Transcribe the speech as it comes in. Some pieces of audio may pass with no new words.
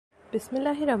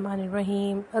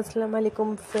Bismillahirrahmanirrahim. Assalamu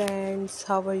alaikum friends.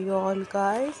 How are you all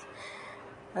guys?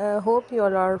 Hope you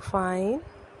all are fine.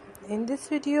 In this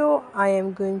video, I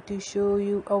am going to show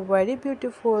you a very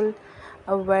beautiful,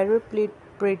 a very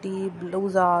pretty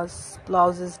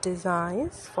blouses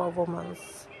designs for women.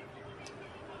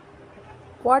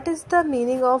 What is the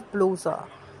meaning of blousa?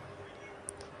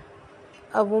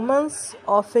 A woman's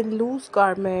often loose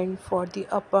garment for the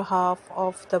upper half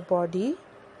of the body.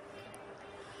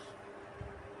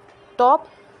 Top,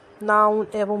 noun,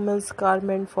 a woman's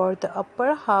garment for the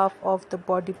upper half of the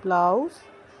body, blouse,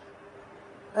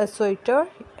 a sweater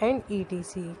and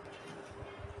etc.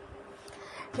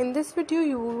 In this video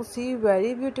you will see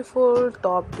very beautiful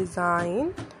top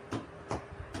design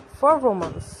for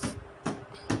women.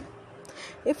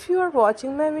 If you are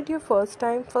watching my video first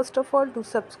time, first of all do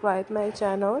subscribe my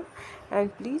channel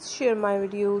and please share my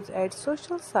videos at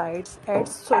social sites, at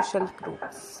social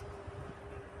groups.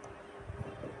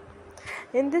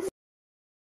 In this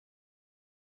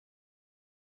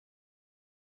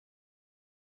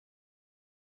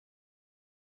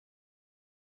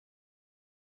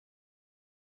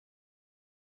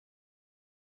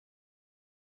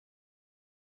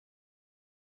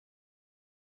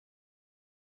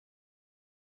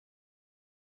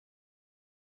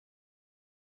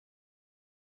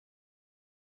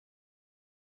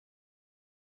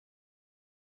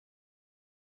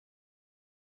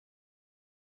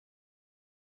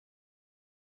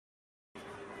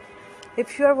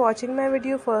If you are watching my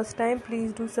video first time,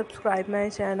 please do subscribe my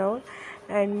channel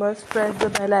and must press the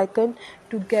bell icon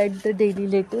to get the daily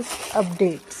latest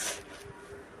updates.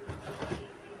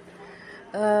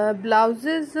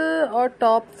 Blouses or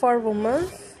top for women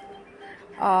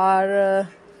are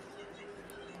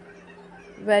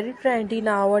very trendy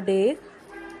nowadays.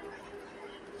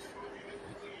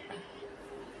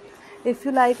 If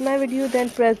you like my video, then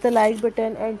press the like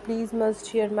button and please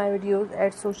must share my videos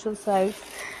at social sites,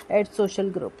 at social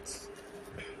groups.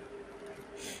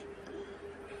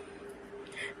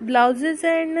 Blouses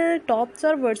and tops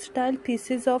are versatile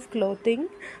pieces of clothing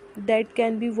that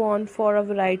can be worn for a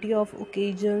variety of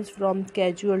occasions, from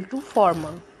casual to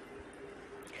formal.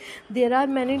 There are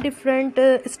many different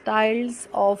styles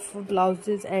of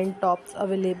blouses and tops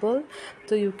available,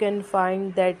 so you can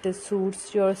find that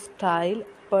suits your style,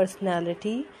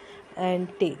 personality and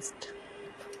taste.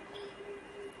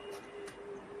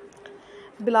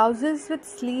 Blouses with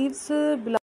sleeves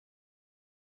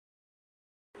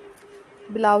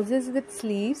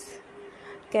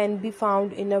can be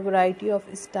found in a variety of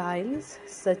styles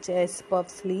such as puff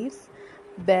sleeves,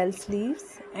 bell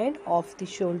sleeves and off the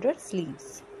shoulder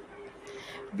sleeves.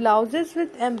 Blouses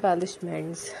with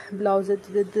embellishments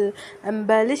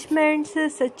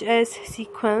such as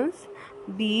sequins,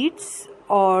 beads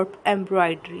or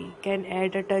embroidery can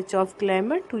add a touch of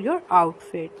glamour to your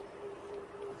outfit.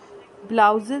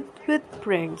 Blouses with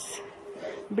prints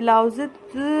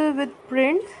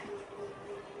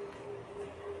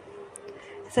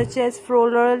such as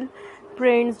floral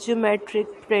prints,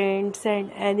 geometric prints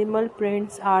and animal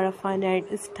prints are a fun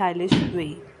and stylish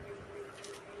way.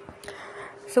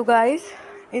 So guys,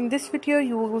 in this video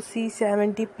you will see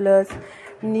 70 plus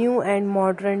new and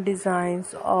modern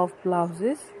designs of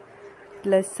blouses,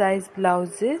 plus size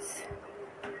blouses.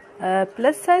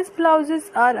 Plus size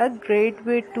blouses are a great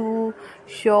way to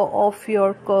show off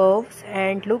your curves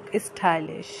and look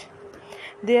stylish.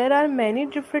 There are many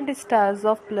different styles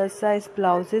of plus size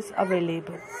blouses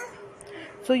available,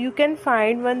 so you can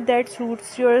find one that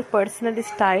suits your personal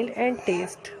style and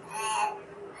taste.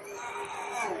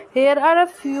 Here are a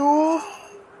few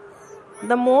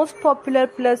the most popular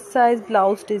plus size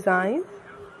blouse designs.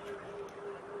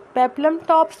 Peplum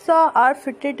tops are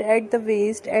fitted at the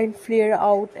waist and flare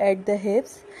out at the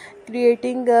hips,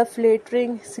 creating a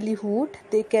flattering silhouette.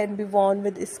 They can be worn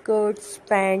with skirts,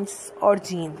 pants or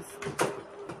jeans.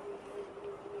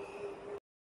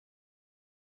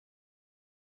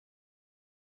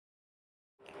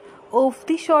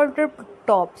 Off-the-shoulder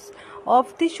tops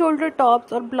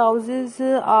or blouses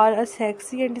are a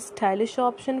sexy and stylish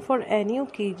option for any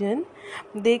occasion.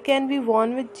 They can be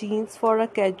worn with jeans for a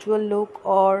casual look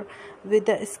or with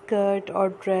a skirt or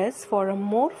dress for a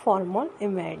more formal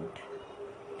event.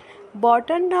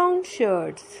 Button-down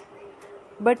shirts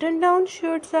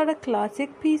are a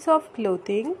classic piece of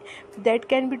clothing that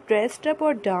can be dressed up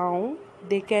or down.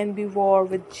 They can be worn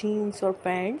with jeans or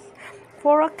pants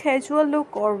for a casual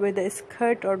look or with a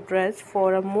skirt or dress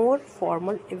for a more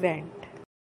formal event.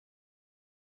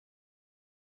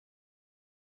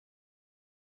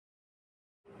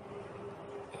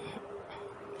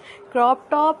 Crop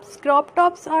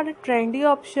tops are a trendy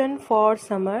option for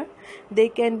summer. They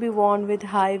can be worn with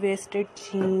high-waisted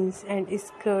jeans and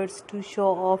skirts to show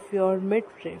off your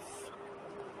midriff.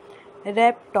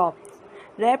 Wrap tops.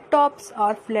 Wrap tops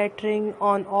are flattering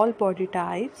on all body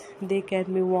types. They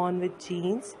can be worn with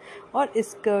jeans or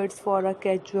skirts for a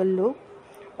casual look,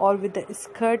 or with a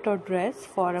skirt or dress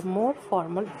for a more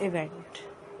formal event.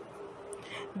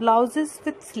 Blouses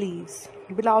with sleeves.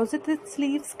 Blouses with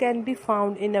sleeves can be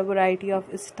found in a variety of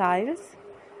styles.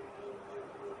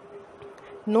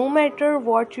 No matter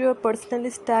what your personal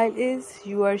style is,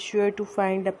 you are sure to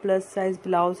find a plus size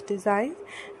blouse design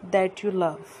that you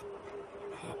love.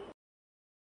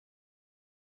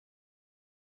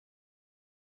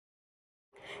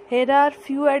 Here are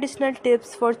few additional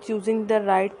tips for choosing the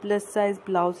right plus size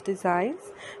blouse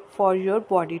designs for your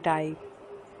body type.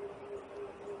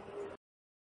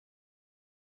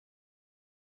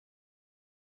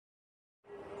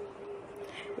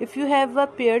 If you have a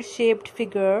pear-shaped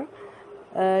figure,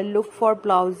 look for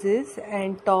blouses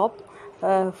and top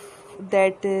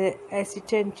that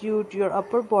accentuate your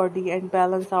upper body and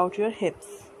balance out your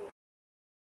hips.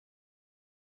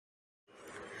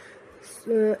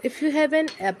 If you have an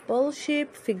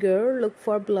apple-shaped figure, look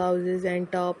for blouses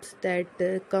and tops that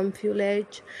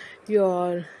camouflage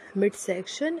your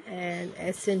midsection and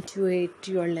accentuate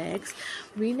your legs.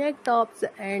 V-neck tops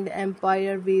and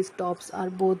empire waist tops are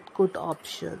both good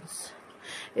options.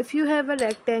 If you have a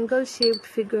rectangle-shaped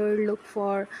figure, look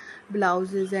for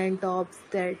blouses and tops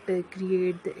that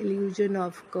create the illusion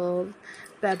of curves.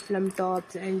 Peplum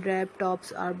tops and wrap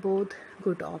tops are both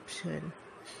good options.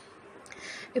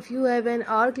 If you have an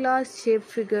hourglass shaped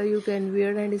figure, you can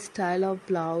wear any style of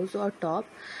blouse or top.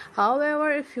 However,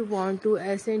 if you want to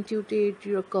accentuate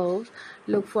your curves,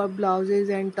 look for blouses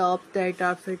and tops that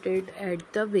are fitted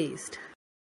at the waist.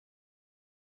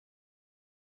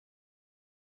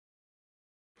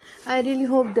 I really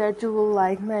hope that you will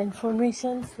like my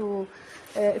information. So,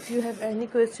 if you have any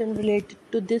question related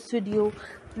to this video,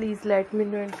 please let me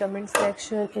know in comment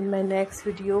section. In my next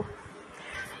video,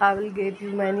 I will give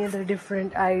you many other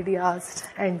different ideas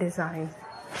and designs.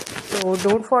 So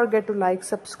don't forget to like,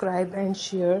 subscribe and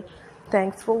share.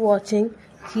 Thanks for watching.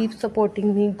 Keep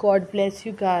supporting me. God bless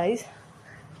you guys.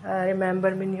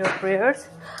 Remember me in your prayers.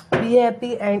 Be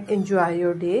happy and enjoy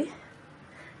your day.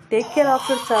 Take care of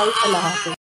yourself. Allah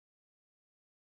Hafiz.